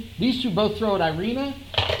one. These two both throw at Irina.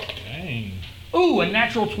 Dang. Ooh, a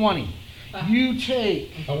natural 20. You take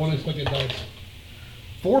I want to expect dice.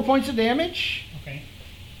 4 points of damage. Okay.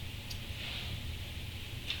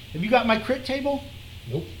 Have you got my crit table?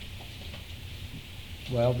 Nope.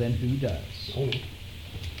 Well, then who does? Oh, no.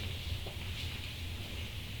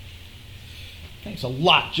 Thanks a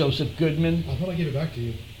lot, Joseph Goodman. I thought I gave it back to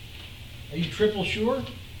you. Are you triple sure?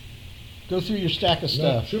 Go through your stack of Not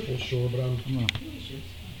stuff. triple sure, but I'm.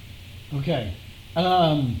 Okay.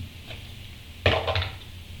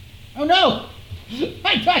 Oh no!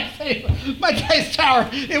 My dice tower.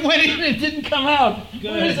 It went in and didn't come out. Good.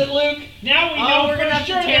 Where is it, Luke? Now we Oh, know we're for gonna have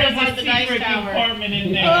to sure tear there's apart a the dice secret tower. compartment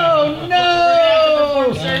in there. Oh We're gonna have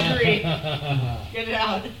to perform no! surgery. Get it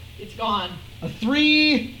out. It's gone. A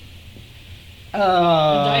 3. The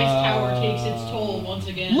dice tower takes its toll once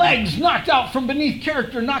again. Legs knocked out from beneath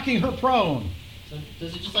character, knocking her prone. So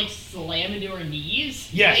does it just like slam into her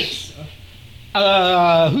knees? Yes.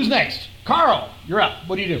 Yikes. Who's next? Carl, you're up.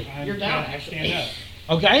 What do you do? You're down, I actually. stand up.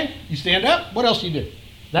 Okay, you stand up. What else do you do?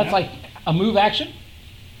 That's Yeah. like a move action.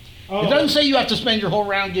 Oh. It doesn't say you have to spend your whole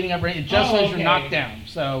round getting up. It just Oh, says you're okay. knocked down.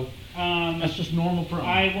 So Um, that's just normal prone.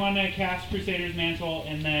 I want to cast Crusader's Mantle,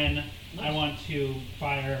 and then I Nice. want to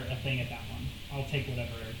fire a thing at that one. I'll take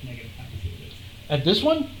whatever negative penalty it is. At this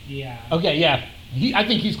one? Yeah. Okay, yeah. I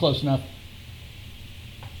think he's close enough.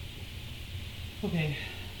 Okay.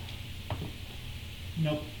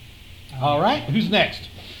 Nope. All right. Who's next?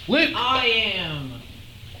 Luke. I am.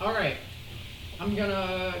 All right. I'm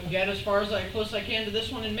gonna get as far as close as I can to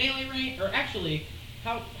this one in melee range. Or actually,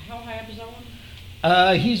 how high up is that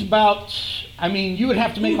one? He's about. I mean, you would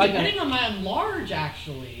have to make like depending on my enlarge,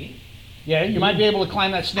 actually. Yeah, you might be able to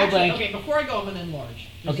climb that snowbank. Okay, before I go, I'm gonna enlarge.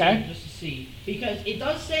 Okay. Just to see, because it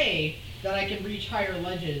does say that I can reach higher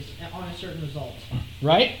ledges on a certain result.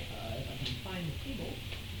 Right. If I can find the table.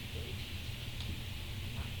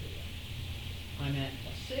 I'm at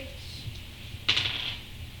 +6.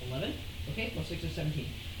 11. Okay, +6 is 17.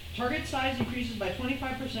 Target size increases by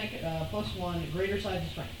 25%, +1, greater size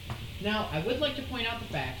and strength. Now, I would like to point out the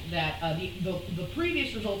fact that the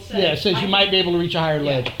previous result says... Yeah, it says you might be able to reach a higher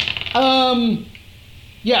ledge.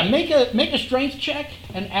 Yeah, make a strength check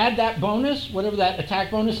and add that bonus, whatever that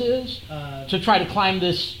attack bonus is, to try to climb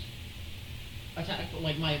this. Attack,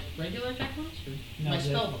 like my regular attack bonus? Or No, my the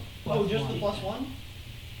spell bonus? Just the +1?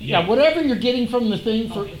 Yeah, whatever you're getting from the thing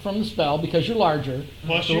from the spell, because you're larger.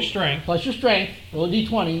 Plus your strength. Plus your strength. Roll a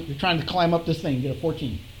d20. You're trying to climb up this thing. Get a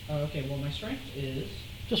 14. Okay, well, my strength is...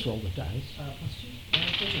 Just roll the dice. +2,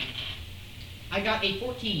 14. I got a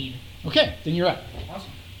 14. Okay, then you're up. Awesome.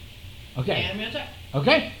 Okay. And I'm going to attack.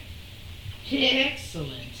 Okay.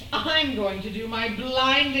 Excellent. I'm going to do my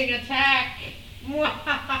blinding attack.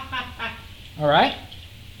 All right.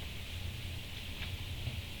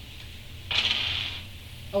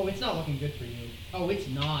 Oh, it's not looking good for you. Oh, it's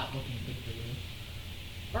not looking good for you.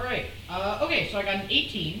 All right. Okay, so I got an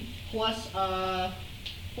 18 plus 4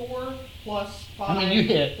 plus 5 I mean, you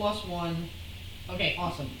hit. plus 1. Okay,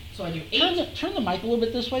 awesome. So I do 8. Turn the mic a little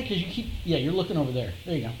bit this way because you keep. Yeah, you're looking over there.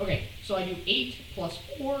 There you go. Okay, so I do 8 plus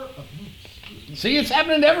 4. See, it's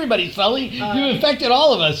happening to everybody, Sully. You infected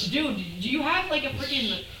all of us. Dude, do you have like a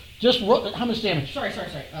freaking... Just roll. How much damage? Sorry.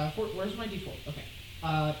 Where's my d4? Okay.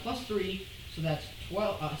 Plus 3, so that's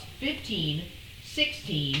 15,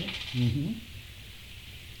 16,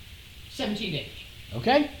 17 damage.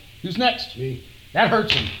 Okay. Who's next? Me. That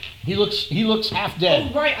hurts him. He looks half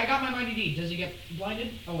dead. Oh, right, I got my Mighty D. Does he get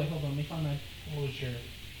blinded? Oh, wait, hold on. Let me find my... What was your...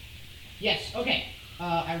 Yes, okay.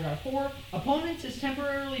 I got a 4. Opponent is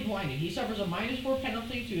temporarily blinded. He suffers a -4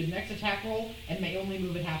 penalty to his next attack roll and may only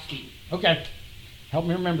move at half speed. Okay. Help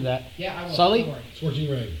me remember that. Yeah, I will. Sully? Don't worry.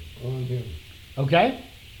 Scorching Ray on him. Okay.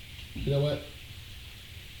 You know what?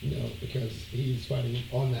 No, because he's fighting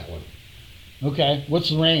on that one. Okay. What's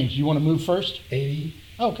the range? You want to move first? 80.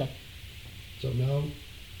 Oh, okay. So no.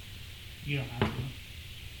 You don't have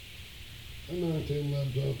to. 9, 10,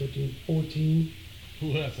 11, 12, 13, 14.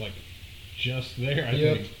 Ooh, that's like just there, I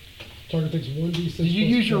Yep. think. Target takes 1d6. Did you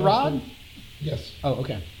plus use your caster- rod? Yes. Oh,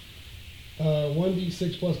 okay.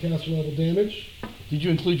 1d6 plus caster level damage. Did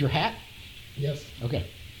you include your hat? Yes. Okay.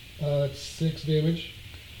 That's 6 damage.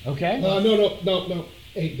 Okay. No.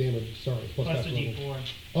 8 damage. Sorry. Plus Plus caster the level. D4.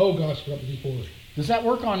 Oh gosh, forgot the d4. Does that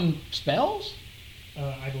work on spells?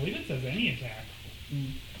 I believe it says any attack.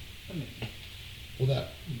 Will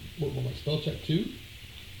will my spell check too?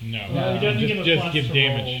 No. No, it doesn't give a just plus give to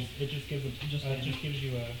damage. rolls. It just gives gives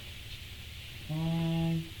you a.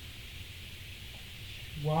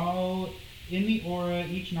 While in the aura,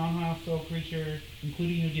 each non-hostile creature,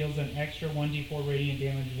 including you, deals an extra 1d4 radiant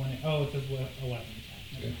damage when it. Oh, it says a weapon attack.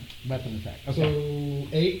 Never Okay. mind. Weapon attack. Okay. So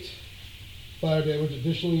 8 fire damage.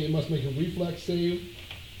 Additionally, it must make a reflex save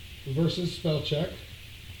versus spell check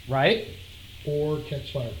Right. or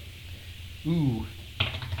catch fire. Ooh. Well,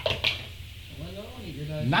 no, I need your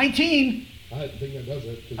dice. 19. I think that does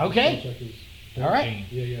it. 'cause the Okay. spell check is All right.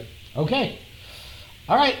 Yeah. Okay.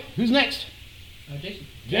 All right. Who's next? Jason.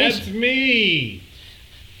 That's me.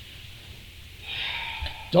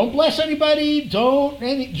 Don't bless anybody.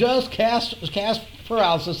 Just cast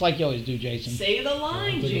paralysis like you always do, Jason. Say the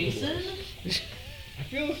line, Jason. I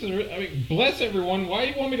feel this is. I mean, bless everyone. Why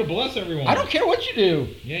do you want me to bless everyone? I don't care what you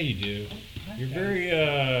do. Yeah, you do. You're very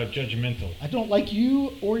judgmental. I don't like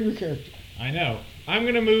you or your character. I know. I'm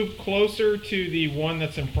gonna move closer to the one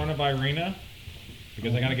that's in front of Irina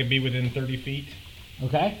because I gotta be within 30 feet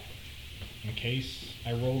Okay. in case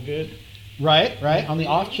I roll good. Right. On the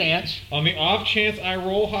off chance. On the off chance I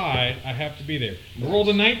roll high, I have to be there. I rolled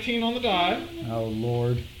a 19 on the die. Oh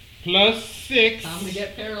Lord. Plus 6. Time to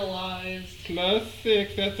get paralyzed. Plus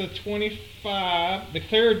 6. That's a 25. The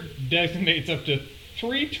cleric designates up to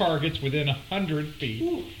 3 targets within 100 feet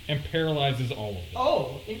and paralyzes all of them.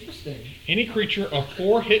 Oh, interesting. Any creature of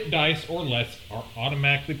 4 hit dice or less are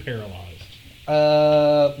automatically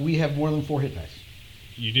paralyzed. We have more than 4 hit dice.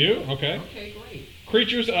 You do? Okay. Okay, great.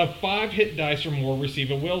 Creatures of 5 hit dice or more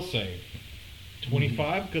receive a will save.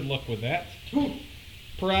 25. Good luck with that.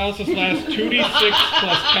 Paralysis lasts 2d6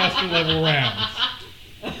 plus caster level rounds.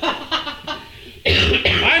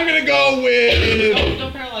 I'm gonna go with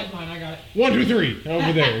Don't paralyze mine. I got it. 1, 2, 3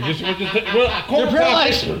 over there. They're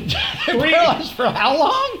paralyzed. They're paralyzed for how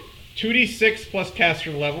long? 2d6 plus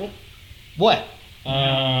caster level What?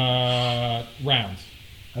 rounds.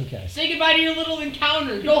 Okay. Say goodbye to your little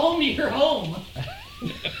encounter. Go home to your home.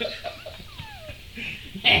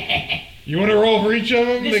 You want to roll for each of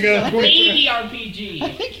them? This They is got a 20. baby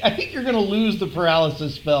RPG. I think you're gonna lose the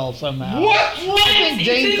paralysis spell somehow. What? I think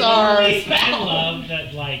James It's are. only- I love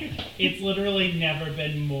that, like, it's literally never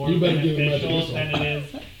been more You better give him beneficial magic than it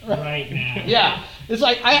is right now. Yeah, it's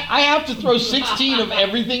like I have to throw 16 of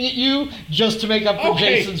everything at you just to make up for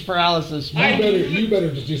Okay. Jason's paralysis. You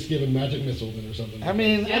better just give him magic missile then or something. I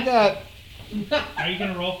mean, Are you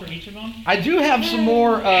gonna roll for each of them? I do have some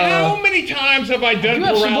more. How many times have I I done do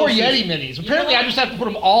have some more paralysis? Yeti minis. Apparently, I just have to put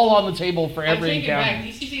them all on the table for I every take it back.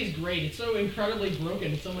 encounter. DCC is great. It's so incredibly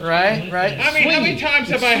broken. It's so much Right, fun. right. I mean, how many Swinging. times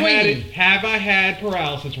have It's I had swinging. it? Have I had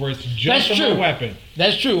paralysis where it's just That's on true. my weapon?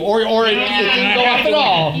 That's true. Or it didn't go I off had at to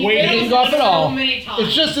all. wait. It didn't go off at So all. many times.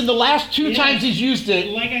 It's just in the last two Yeah. times he's used it.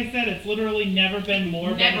 Like I said, it's literally never been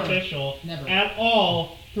more Never. beneficial Never. at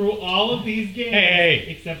all through all of these games, Hey.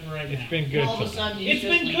 except for right now. It's been good. all of a so- sudden, It's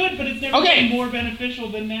just been like, good, but it's never Okay. been more beneficial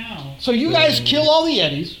than now. So you guys kill all the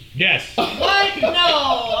Yetis. Yes. What? No,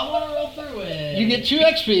 I want to roll through it. You get 2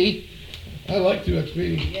 XP. I like 2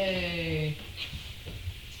 XP. Yay.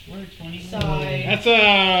 We're at 20. Sigh. That's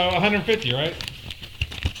 150, right?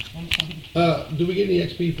 120. Do we get any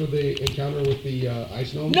XP for the encounter with the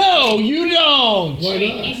ice gnome? No, you don't. Why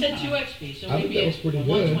He not? said 2 XP, so I think maybe that was it's pretty good.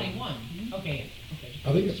 121. Okay.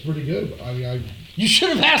 I think that's pretty good. I mean, You should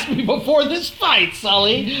have asked me before this fight,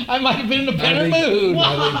 Sully. I might have been in a better mood.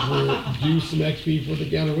 I think we'll do some XP for the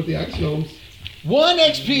encounter with the ice gnomes. 1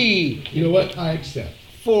 XP You know what? I accept.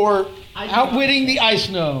 for I do outwitting not. the ice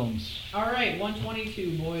gnomes. All right,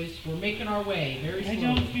 122, boys. We're making our way very I slowly.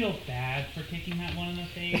 don't feel bad for kicking that one in the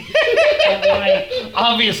face. but like,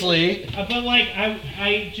 Obviously.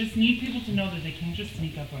 I just need people to know that they can't just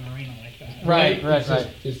sneak up on Arena like that. Right. It's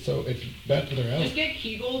bad for their health. Just get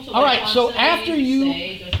Kegel to All right, so constantly after you-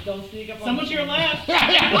 say, just don't sneak up on Someone to your someone. left.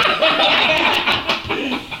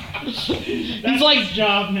 He's That's like, his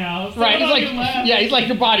job now. right, he's Someone on your like, left. yeah, he's like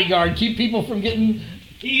your bodyguard. Keep people from getting.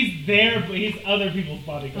 He's there, but he's other people's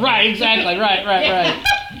bodyguard. Right, exactly. Right.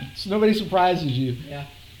 So nobody surprises you. Yeah.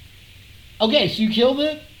 Okay, so you killed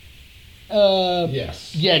it.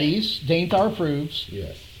 Yes. Yetis. Dainthar approves.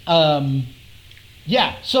 Yes.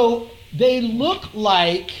 Yeah, so they look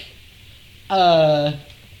like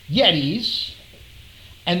Yetis,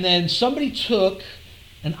 and then somebody took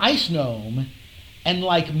an ice gnome and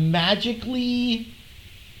like magically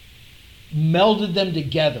melded them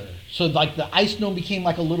together. So like the ice gnome became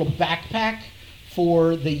like a little backpack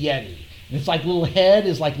for the Yeti. And it's like little head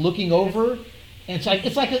is like looking over, and it's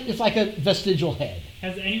like a vestigial head.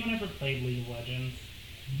 Has anyone ever played League of Legends?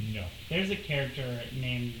 No. There's a character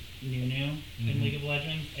named Nunu in League of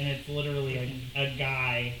Legends, and it's literally a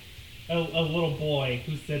guy, a little boy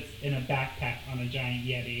who sits in a backpack on a giant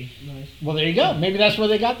Yeti. Nice. Well, there you go. Maybe that's where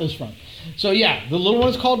they got this from. So yeah, the little one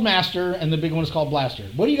is called Master, and the big one is called Blaster.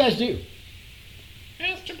 What do you guys do?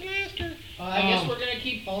 Master Blaster. I guess we're going to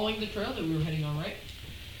keep following the trail that we were heading on, right?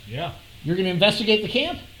 Yeah. You're going to investigate the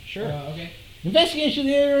camp? Sure. Okay. Investigation of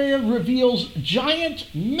the area reveals giant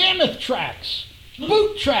mammoth tracks,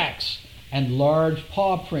 boot tracks, and large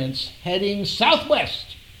paw prints heading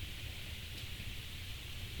southwest.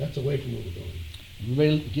 That's away from where we're going.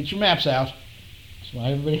 Everybody, get your maps out. That's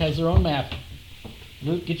why everybody has their own map.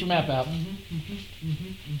 Luke, get your map out.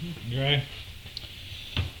 Okay.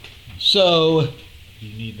 So,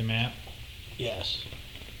 You need the map. yes.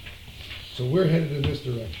 So we're headed in this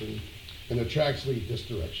direction, and the tracks lead this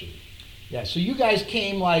direction. Yeah, so you guys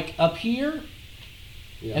came like up here,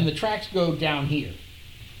 Yeah. and the tracks go down here.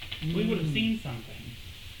 We would have seen something.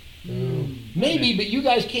 Maybe, but you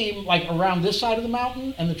guys came like around this side of the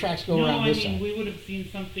mountain, and the tracks go No, around I this mean side. we would have seen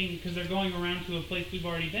something because they're going around to a place we've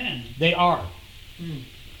already been. They are.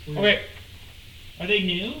 Okay. Are they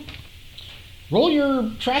new? Roll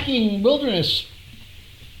your tracking wilderness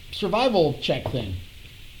survival check thing.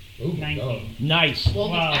 Oh my 19. God. Nice. Well,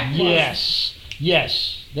 Wow. the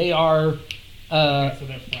Yes. They are. So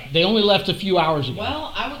they're flat. They only left a few hours ago.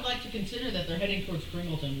 Well, I would like to consider that they're heading towards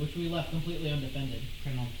Kringleton, which we left completely undefended.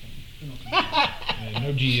 Kringleton.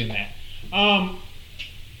 No G in that.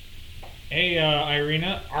 Hey,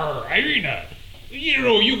 Irina. Irina. You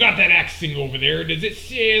know, you got that axe thing over there. Does it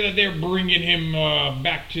say that they're bringing him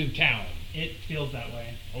back to town? It feels that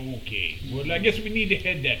way. Okay. Well, I guess we need to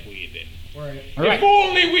head that way then. Right. All right. If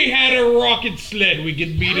only we had a rocket sled, we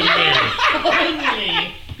could beat them there.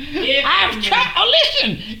 Only.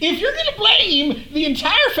 Listen, if you're going to blame the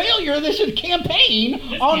entire failure of this campaign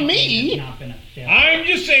This on campaign me, has not been a failure. I'm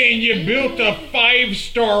just saying you built a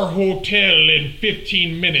 5-star hotel in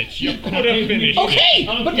 15 minutes. You could have finished okay,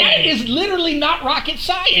 it. but that is literally not rocket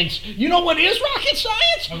science. You know what is rocket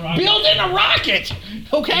science? A rocket. Building a rocket.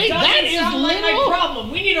 Okay, Doesn't that is sound like my little. problem.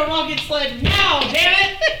 We need a rocket sled now, damn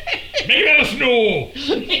it! Make it out of snow.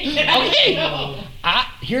 Okay, No.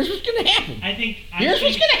 here's what's going to happen. Here's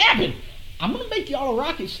what's going to happen. I'm going to make y'all a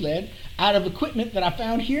rocket sled out of equipment that I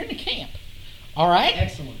found here in the camp. All right?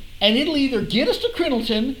 Excellent. And it'll either get us to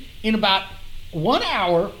Crindleton in about 1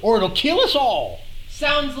 hour, or it'll kill us all.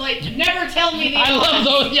 Sounds like never tell me the I love odds.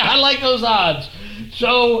 those. Yeah, I like those odds.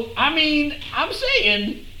 So, I mean, I'm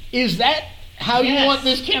saying, is that how you Yes. want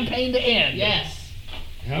this campaign to end? Yes.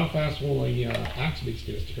 How fast will a axe beaks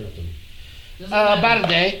get us to Crafton? Doesn't matter. About a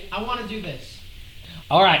day. I want to do this.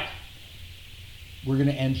 All right. We're going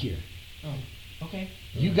to end here. Oh, okay.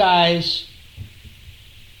 You guys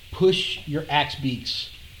push your axe beaks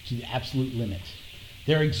to the absolute limit.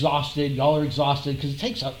 They're exhausted. Y'all are exhausted because it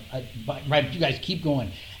takes right. You guys keep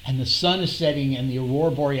going, and the sun is setting, and the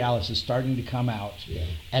aurora borealis is starting to come out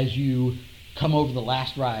as you come over the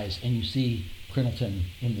last rise, and you see Crindleton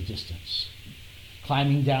in the distance.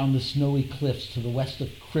 Climbing down the snowy cliffs to the west of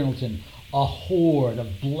Crindleton, a horde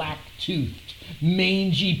of black-toothed,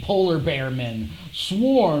 mangy polar bear men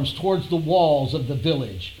swarms towards the walls of the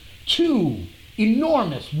village. 2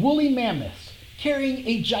 enormous woolly mammoths carrying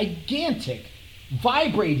a gigantic,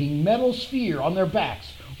 vibrating metal sphere on their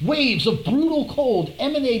backs, waves of brutal cold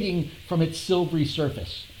emanating from its silvery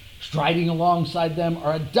surface. Striding alongside them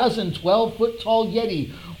are a dozen 12-foot-tall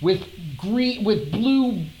Yeti with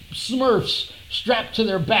blue smurfs strapped to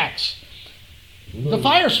their backs. The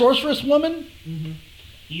fire sorceress woman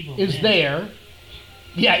Evil is man. there.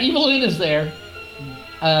 Yeah, Evelyn is there.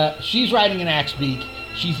 She's riding an axe beak.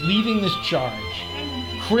 She's leading this charge.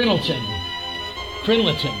 Crindleton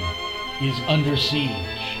is under siege.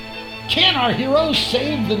 Can our heroes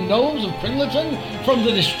save the gnomes of Crindleton from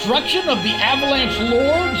the destruction of the Avalanche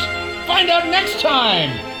Lords? Find out next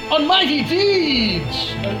time on Mighty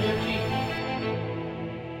Deeds!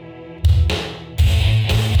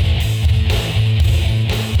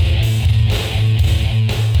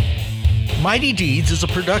 Mighty Deeds is a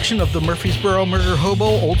production of the Murfreesboro Murder Hobo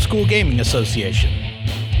Old School Gaming Association.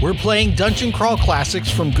 We're playing dungeon crawl classics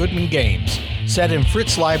from Goodman Games, set in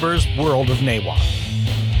Fritz Leiber's World of Nawa.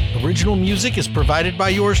 Original music is provided by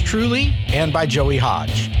yours truly and by Joey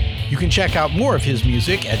Hodge. You can check out more of his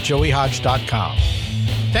music at joeyhodge.com.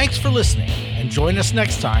 Thanks for listening, and join us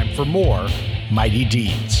next time for more Mighty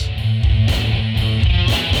Deeds.